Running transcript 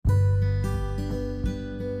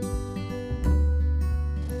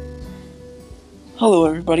Hello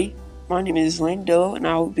everybody, my name is Lane Dillo and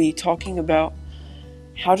I will be talking about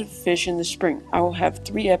how to fish in the spring. I will have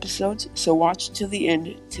 3 episodes, so watch till the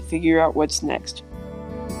end to figure out what's next.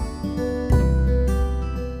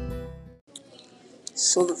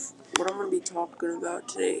 What I'm going to be talking about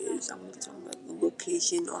today is I'm going to be talking about the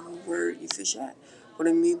location on where you fish at. What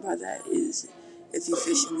I mean by that is if you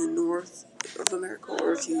fish in the north of America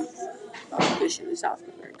or if you fish in the south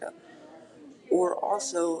of America. Or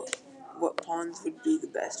also what ponds would be the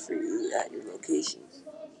best for you at your location.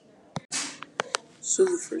 So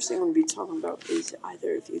the first thing I'm going to be talking about is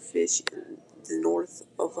either if you fish in the north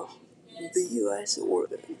of the U.S. or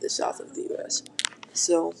the south of the U.S.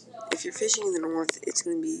 So if you're fishing in the north, it's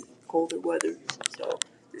going to be colder weather, so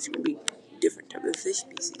there's going to be different type of fish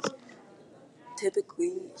species.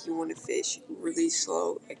 Typically, you want to fish really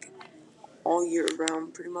slow, like all year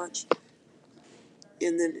round pretty much.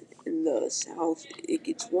 And then in the south, it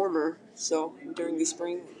gets warmer, so during the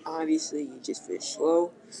spring, obviously you just fish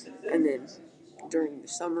slow, and then during the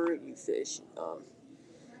summer, you fish.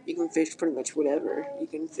 You can fish pretty much whatever. You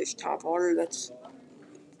can fish topwater. That's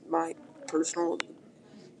my personal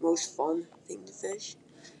most fun thing to fish.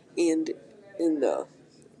 And in the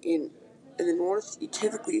north, you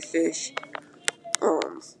typically fish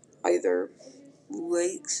either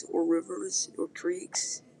lakes or rivers or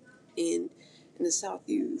creeks. And in the south,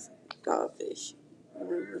 you've got to fish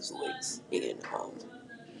rivers, lakes, and ponds.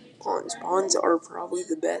 Ponds are probably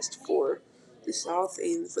the best for the south,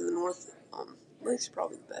 and for the north, lakes are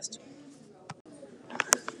probably the best.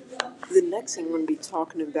 The next thing I'm going to be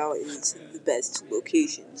talking about is the best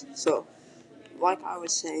locations. So, like I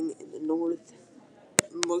was saying, in the north,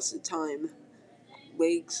 most of the time,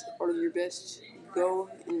 lakes are your best go.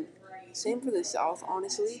 And same for the south,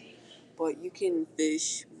 honestly. But you can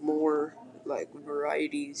fish more like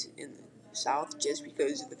varieties in the south just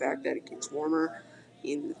because of the fact that it gets warmer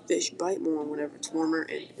and the fish bite more whenever it's warmer.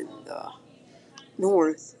 And in the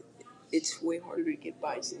north, it's way harder to get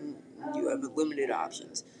bites and you have limited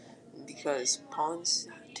options because ponds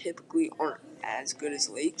typically aren't as good as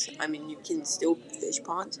lakes. I mean, you can still fish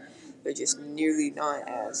ponds, but just nearly not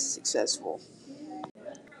as successful.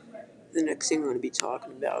 The next thing we're going to be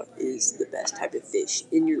talking about is the best type of fish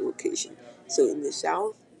in your location. So in the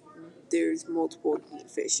south, there's multiple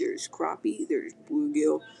fish. There's crappie, there's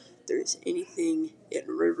bluegill, there's anything in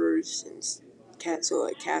rivers and so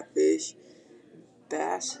like catfish,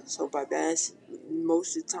 bass. So by bass,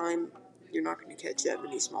 most of the time, you're not going to catch that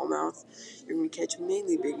many smallmouth. You're going to catch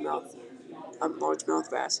mainly bigmouth, largemouth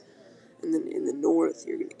bass. And then in the north,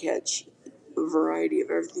 you're going to catch a variety of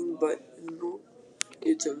everything, but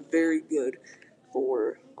it's a very good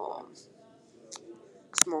for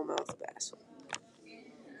smallmouth bass.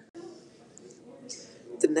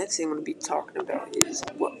 The next thing I'm going to be talking about is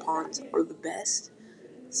what ponds are the best.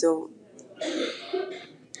 So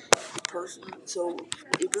it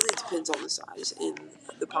really depends on the size and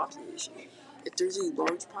the population. If there's a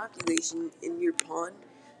large population in your pond,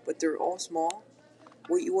 but they're all small,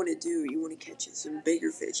 what you want to do, you want to catch some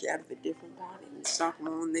bigger fish out of a different pond and stock them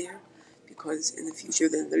all in there, because in the future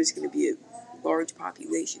then there's going to be a large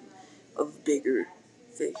population of bigger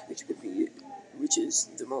fish, which is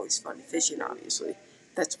the most fun to fish in, obviously.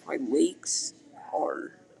 That's why lakes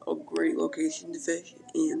are a great location to fish,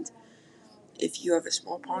 and if you have a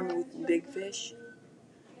small pond with big fish,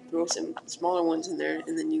 throw some smaller ones in there,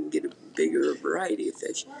 and then you can get a bigger variety of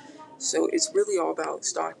fish. So it's really all about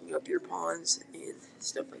stocking up your ponds and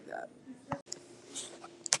stuff like that.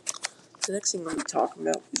 The next thing I'm going to be talking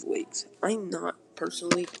about is lakes. I'm not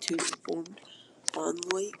personally too informed on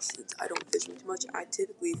lakes since I don't fish them too much. I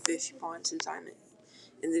typically fish ponds since I'm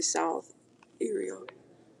in the south area.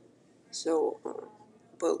 So,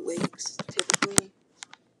 but lakes, typically,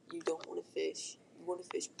 you don't want to fish. You want to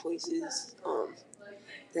fish places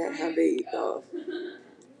that have a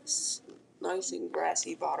nice and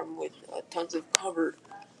grassy bottom with tons of cover.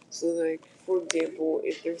 So, like, for example,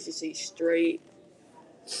 if there's just a straight...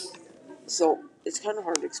 So, it's kind of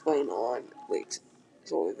hard to explain on lakes.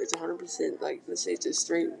 So, if it's 100%, like, let's say it's a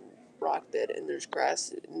straight rock bed and there's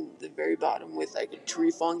grass in the very bottom with, like, a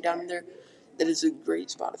tree falling down in there, that is a great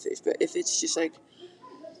spot to fish. But if it's just, like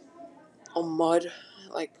a mud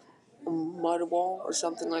wall or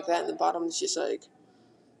something like that, and the bottom is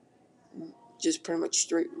just pretty much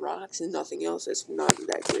straight rocks and nothing else, that's not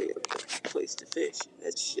that great of a place to fish.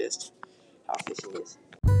 That's just how fishing is.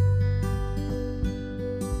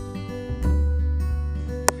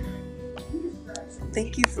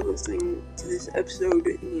 Thank you for listening to this episode,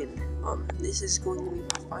 and this is going to be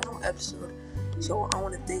my final episode, so I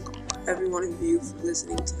want to thank every one of you for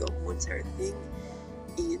listening to the whole entire thing,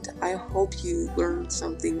 and And I hope you learned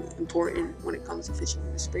something important when it comes to fishing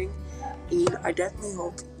in the spring. And I definitely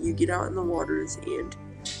hope you get out in the waters and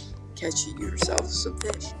catch yourself some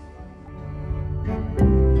fish.